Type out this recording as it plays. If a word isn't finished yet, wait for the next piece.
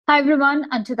Hi everyone,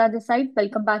 Anchita this side.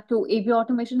 Welcome back to AV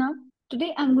Automation Hub.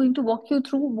 Today I'm going to walk you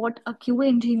through what a QA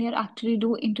engineer actually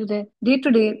do into their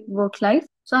day-to-day work life.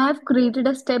 So I have created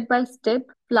a step-by-step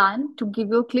plan to give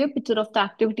you a clear picture of the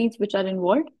activities which are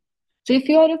involved. So if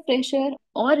you are a fresher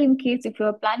or in case if you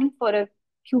are planning for a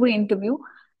QA interview,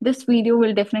 this video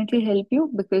will definitely help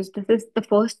you because this is the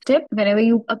first step. Whenever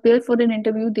you appear for an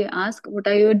interview, they ask what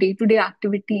are your day-to-day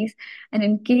activities. And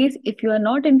in case if you are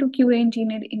not into QA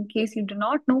engineering, in case you do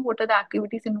not know what are the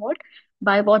activities involved,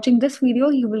 by watching this video,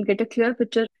 you will get a clear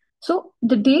picture. So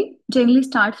the day generally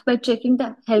starts by checking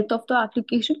the health of the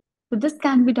application. So this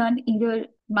can be done either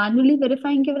manually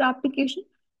verifying your application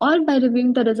or by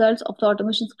reviewing the results of the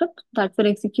automation script that were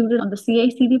executed on the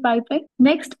CI/CD pipeline.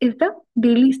 Next is the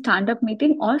daily stand-up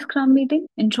meeting or Scrum meeting,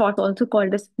 in short also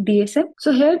called as DSM.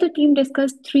 So here the team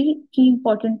discussed three key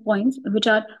important points, which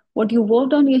are what you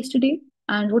worked on yesterday,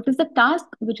 and what is the task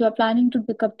which you are planning to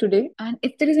pick up today, and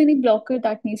if there is any blocker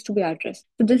that needs to be addressed.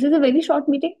 So this is a very short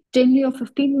meeting, generally of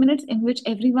 15 minutes, in which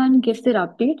everyone gives their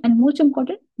update, and most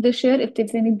important, they share if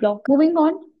there's any block. Moving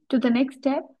on to the next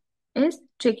step is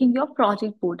checking your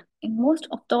project board. In most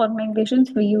of the organizations,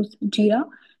 we use Jira.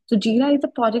 So Jira is a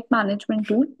project management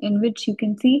tool in which you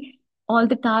can see all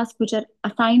the tasks which are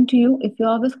assigned to you. If you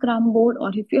have a Scrum board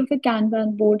or if you have a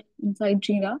Kanban board inside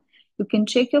Jira, you can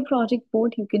check your project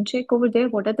board. You can check over there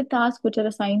what are the tasks which are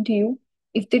assigned to you.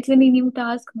 If there's any new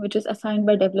task which is assigned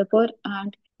by developer,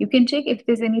 and you can check if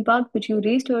there's any bug which you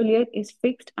raised earlier is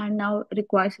fixed and now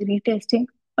requires retesting.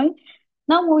 Fine.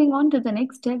 Now moving on to the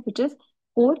next step, which is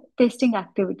core testing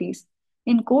activities.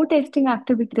 In core testing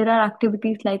activity, there are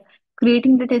activities like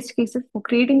creating the test cases. For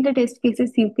creating the test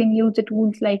cases, you can use the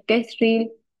tools like TestRail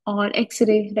or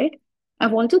X-Ray, right?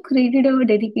 I've also created a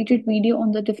dedicated video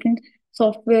on the different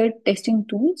software testing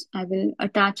tools. I will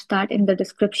attach that in the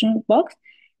description box.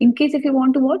 In case if you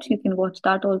want to watch, you can watch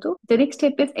that also. The next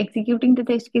step is executing the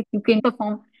test case. You can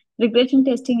perform regression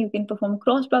testing, you can perform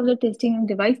cross-browser testing,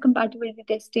 device compatibility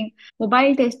testing,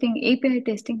 mobile testing, API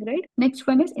testing, right? Next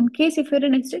one is in case if you're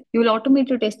interested, you will automate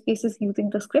your test cases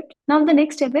using the script. Now the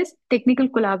next step is technical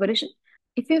collaboration.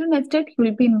 If you're nested, you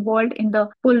will be involved in the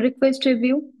pull request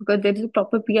review because there is a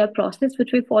proper PR process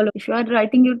which we follow. If you are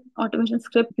writing your automation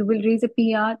script, you will raise a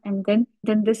PR and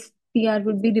then this PR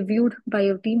will be reviewed by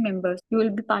your team members. You will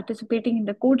be participating in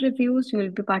the code reviews. You will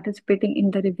be participating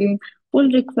in the reviewing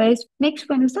pull request. Next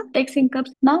one is the tech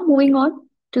sync-ups. Now moving on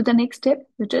to the next step,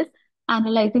 which is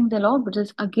analyzing the log, which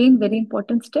is again very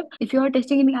important step. If you are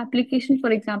testing any application, for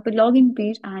example, login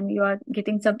page, and you are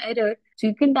getting some error, so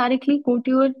you can directly go to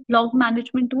your log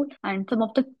management tool, and some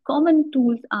of the common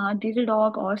tools are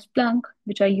Datadog or Splunk,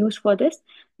 which are used for this.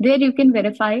 There you can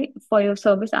verify for your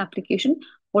service application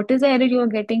what is the error you are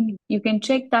getting. You can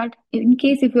check that. In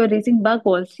case if you are raising bug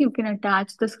also, you can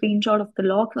attach the screenshot of the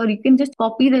logs, or you can just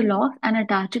copy the logs and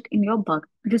attach it in your bug.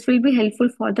 This will be helpful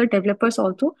for the developers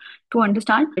also to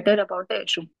understand better about the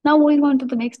issue. Now moving on to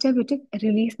the next step, which is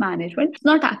release management. It's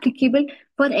not applicable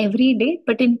for every day,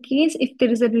 but in case if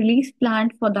there is a release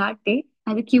planned for that day,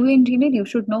 as a QA engineer, you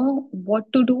should know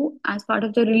what to do as part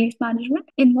of the release management.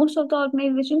 In most of the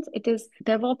organizations, it is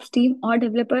DevOps team or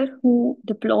developer who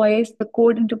deploys the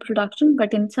code into production.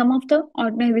 But in some of the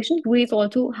organizations, QA is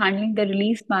also handling the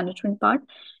release management part,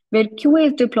 where QA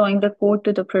is deploying the code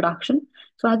to the production.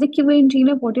 So as a QA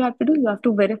engineer, what you have to do, you have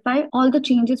to verify all the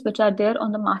changes which are there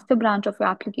on the master branch of your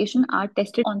application are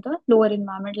tested on the lower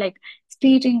environment like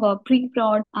staging or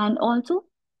pre-prod, and also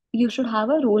you should have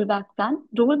a rollback plan.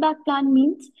 Rollback plan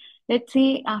means, let's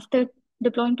say, after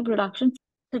deploying to production,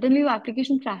 suddenly your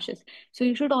application crashes. So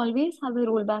you should always have a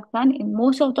rollback plan. In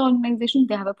most of the organizations,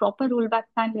 they have a proper rollback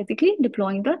plan, basically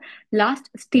deploying the last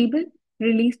stable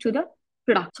release to the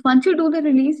production. So once you do the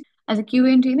release, as a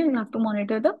QA engineer, you have to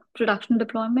monitor the production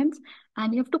deployments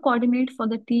and you have to coordinate for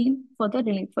the team for the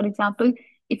release. For example,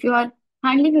 if you are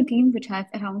handling a team which has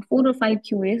around 4 or 5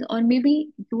 QAs, or maybe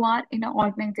you are in an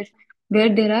organization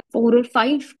where there are 4 or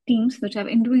 5 teams which have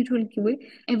individual QA.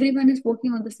 Everyone is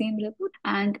working on the same report,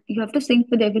 and you have to sync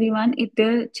with everyone if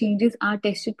their changes are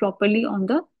tested properly on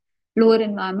the lower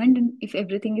environment and if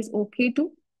everything is okay to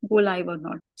go live or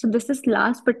not. So this is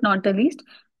last but not the least.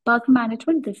 Bug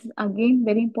management. This is again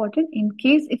very important. In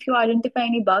case if you identify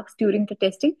any bugs during the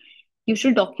testing, you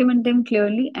should document them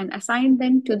clearly and assign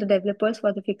them to the developers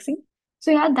for the fixing. So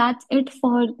yeah, that's it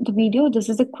for the video. This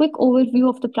is a quick overview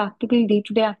of the practical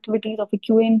day-to-day activities of a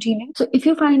QA engineer. So if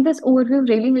you find this overview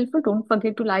really helpful, don't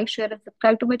forget to like, share, and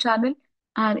subscribe to my channel.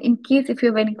 And in case if you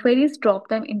have any queries, drop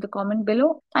them in the comment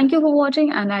below. Thank you for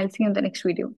watching, and I'll see you in the next video.